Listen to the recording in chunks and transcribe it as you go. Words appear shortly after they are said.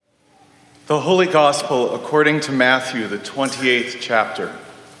The Holy Gospel according to Matthew, the 28th chapter.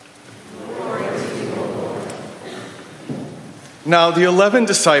 Now the 11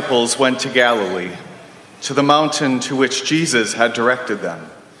 disciples went to Galilee, to the mountain to which Jesus had directed them.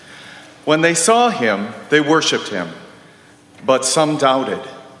 When they saw him, they worshipped him, but some doubted.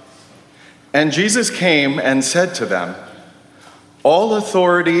 And Jesus came and said to them, "All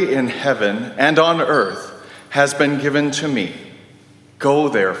authority in heaven and on earth has been given to me. Go,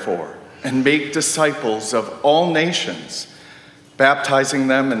 therefore, and make disciples of all nations, baptizing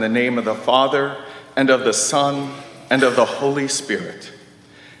them in the name of the Father and of the Son and of the Holy Spirit,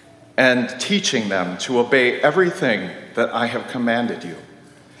 and teaching them to obey everything that I have commanded you.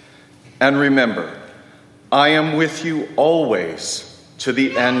 And remember, I am with you always to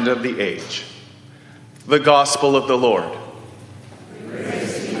the end of the age." The Gospel of the Lord.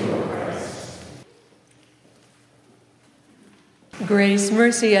 Grace,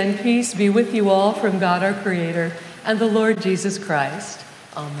 mercy, and peace be with you all from God our Creator and the Lord Jesus Christ.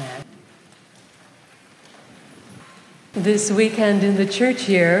 Amen. This weekend in the church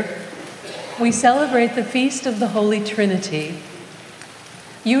year, we celebrate the Feast of the Holy Trinity.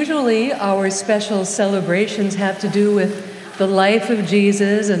 Usually, our special celebrations have to do with the life of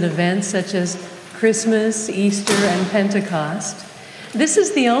Jesus and events such as Christmas, Easter, and Pentecost. This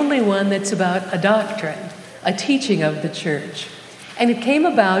is the only one that's about a doctrine, a teaching of the church. And it came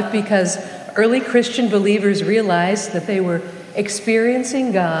about because early Christian believers realized that they were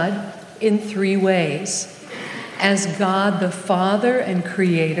experiencing God in three ways. As God the Father and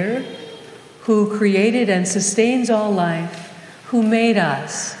Creator, who created and sustains all life, who made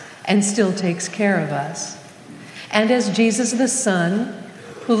us and still takes care of us. And as Jesus the Son,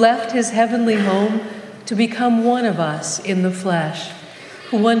 who left his heavenly home to become one of us in the flesh,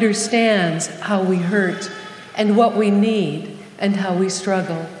 who understands how we hurt and what we need and how we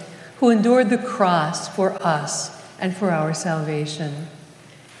struggle, who endured the cross for us and for our salvation.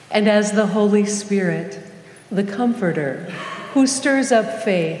 And as the Holy Spirit, the Comforter, who stirs up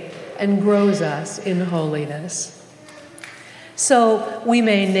faith and grows us in holiness. So we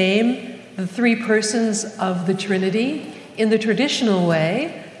may name the three persons of the Trinity in the traditional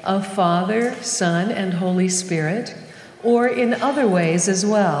way of Father, Son, and Holy Spirit, or in other ways as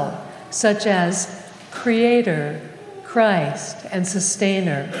well, such as Creator, Christ, and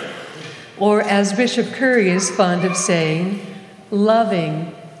Sustainer, or as Bishop Curry is fond of saying,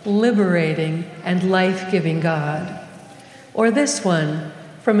 loving, liberating, and life-giving God. Or this one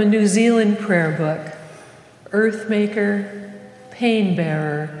from a New Zealand prayer book, Earthmaker,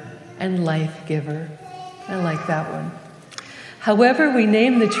 Pain-bearer, and Life-giver. I like that one. However we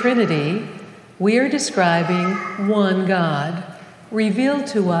name the Trinity, we are describing one God, revealed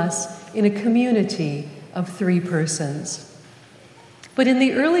to us in a community of three persons. But in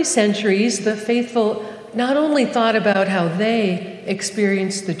the early centuries, the faithful not only thought about how they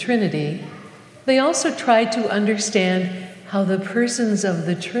experienced the Trinity, they also tried to understand how the persons of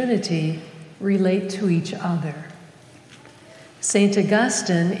the Trinity relate to each other. St.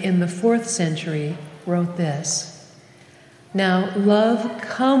 Augustine in the 4th century wrote this: "Now love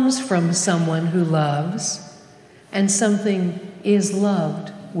comes from someone who loves, and something is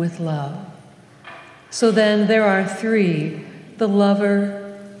loved with love. So then there are three, the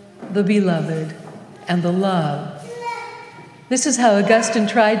lover, the beloved, and the love." This is how Augustine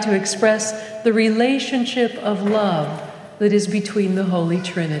tried to express the relationship of love that is between the Holy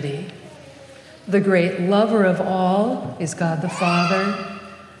Trinity. The great lover of all is God the Father,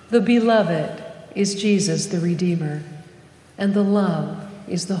 the beloved is Jesus the Redeemer, and the love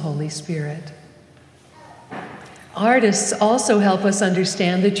is the Holy Spirit. Artists also help us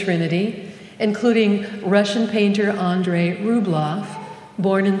understand the Trinity, including Russian painter Andrei Rublev,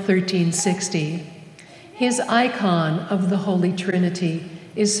 born in 1360. His icon of the Holy Trinity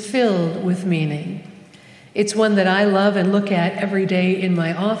is filled with meaning. It's one that I love and look at every day in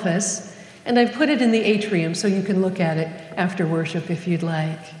my office, and I've put it in the atrium so you can look at it after worship if you'd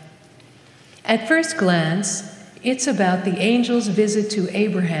like. At first glance, it's about the angel's visit to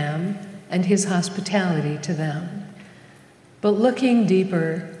Abraham and his hospitality to them. But looking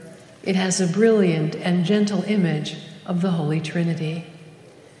deeper, it has a brilliant and gentle image of the Holy Trinity.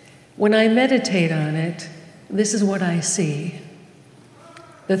 When I meditate on it, this is what I see.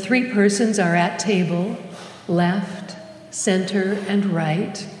 The three persons are at table, left, center, and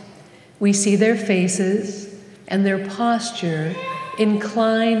right. We see their faces and their posture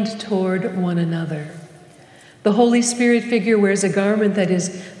inclined toward one another. The Holy Spirit figure wears a garment that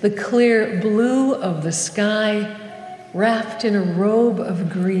is the clear blue of the sky, wrapped in a robe of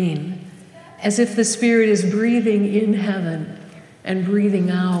green, as if the Spirit is breathing in heaven and breathing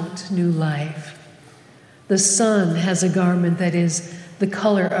out new life. The sun has a garment that is the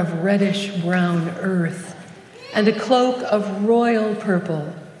color of reddish-brown earth and a cloak of royal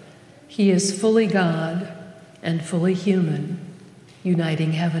purple. He is fully God and fully human,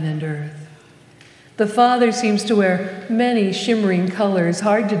 uniting heaven and earth. The Father seems to wear many shimmering colors,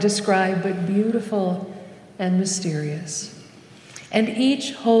 hard to describe, but beautiful and mysterious. And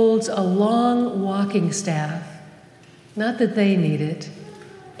each holds a long walking staff. Not that they need it,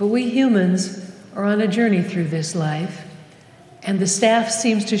 but we humans are on a journey through this life, and the staff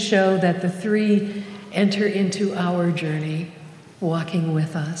seems to show that the three enter into our journey, walking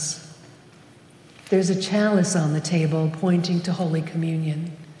with us. There's a chalice on the table pointing to Holy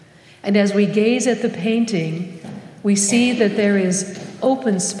Communion, and as we gaze at the painting, we see that there is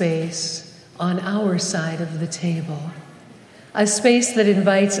open space on our side of the table, a space that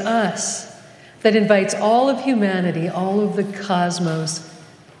invites us, that invites all of humanity, all of the cosmos,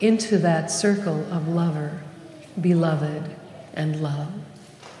 into that circle of lover, beloved, and love.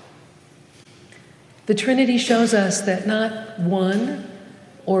 The Trinity shows us that not one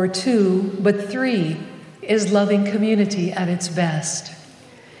or two, but three is loving community at its best.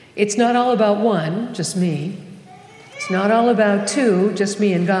 It's not all about one, just me. It's not all about two, just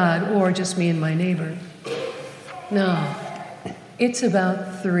me and God, or just me and my neighbor. No, it's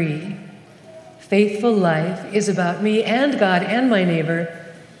about three. Faithful life is about me and God and my neighbor.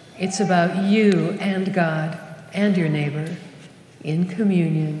 It's about you and God and your neighbor in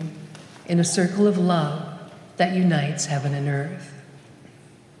communion, in a circle of love that unites heaven and earth.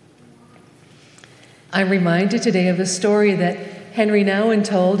 I'm reminded today of a story that Henry Nouwen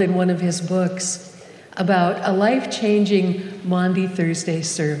told in one of his books about a life-changing Maundy Thursday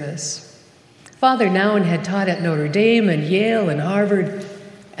service. Father Nouwen had taught at Notre Dame and Yale and Harvard,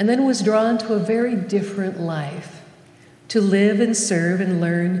 and then was drawn to a very different life, to live and serve and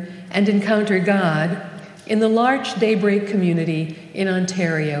learn and encounter God in the Larch Daybreak community in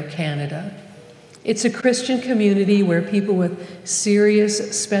Ontario, Canada. It's a Christian community where people with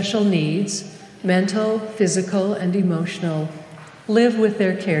serious special needs, mental, physical, and emotional, live with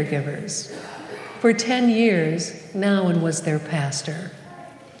their caregivers. For 10 years, Nouwen was their pastor.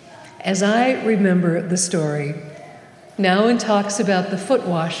 As I remember the story, Nouwen talks about the foot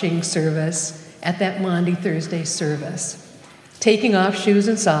washing service at that Maundy Thursday service, taking off shoes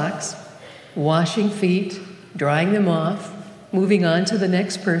and socks, washing feet, drying them off, moving on to the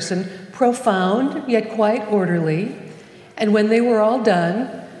next person, profound yet quite orderly. And when they were all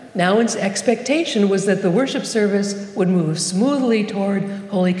done, Nouwen's expectation was that the worship service would move smoothly toward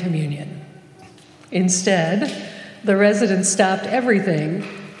Holy Communion. Instead, the residents stopped everything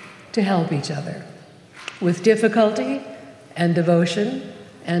to help each other. With difficulty and devotion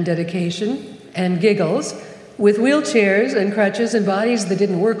and dedication and giggles, with wheelchairs and crutches and bodies that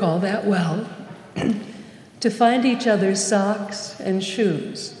didn't work all that well, to find each other's socks and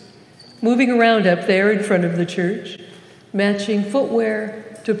shoes, moving around up there in front of the church, matching footwear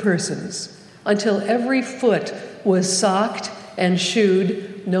to persons, until every foot was socked and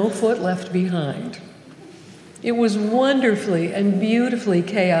shoed, no foot left behind. It was wonderfully and beautifully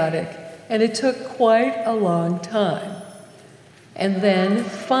chaotic, and it took quite a long time. And then,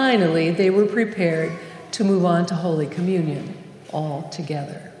 finally, they were prepared to move on to Holy Communion all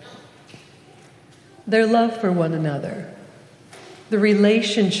together. Their love for one another, the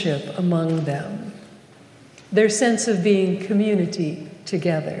relationship among them, their sense of being community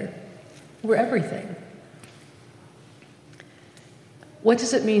together, were everything. What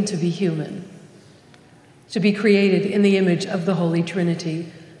does it mean to be human? To be created in the image of the Holy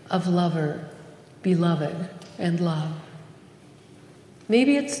Trinity, of lover, beloved, and love.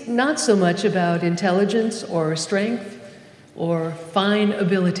 Maybe it's not so much about intelligence or strength or fine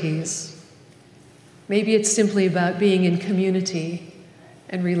abilities. Maybe it's simply about being in community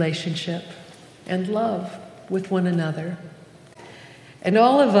and relationship and love with one another. And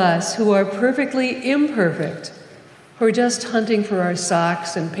all of us who are perfectly imperfect, who are just hunting for our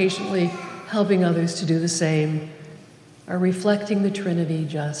socks and patiently helping others to do the same, are reflecting the Trinity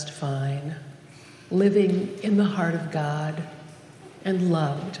just fine, living in the heart of God and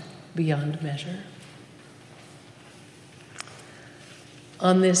loved beyond measure.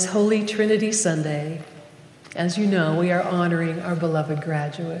 On this Holy Trinity Sunday, as you know, we are honoring our beloved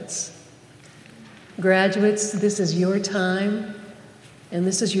graduates. Graduates, this is your time, and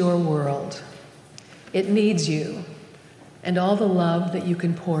this is your world. It needs you and all the love that you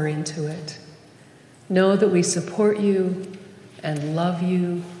can pour into it. Know that we support you and love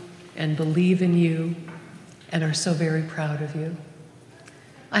you and believe in you and are so very proud of you.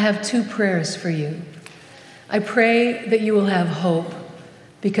 I have two prayers for you. I pray that you will have hope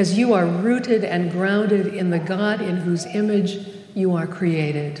because you are rooted and grounded in the God in whose image you are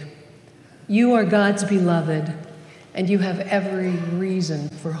created. You are God's beloved, and you have every reason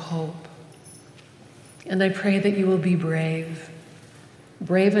for hope. And I pray that you will be brave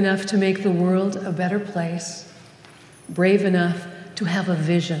enough to make the world a better place, brave enough to have a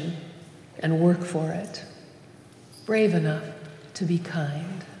vision and work for it, brave enough to be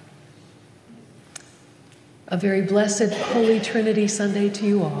kind. A very blessed Holy Trinity Sunday to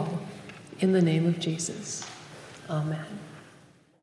you all, in the name of Jesus. Amen.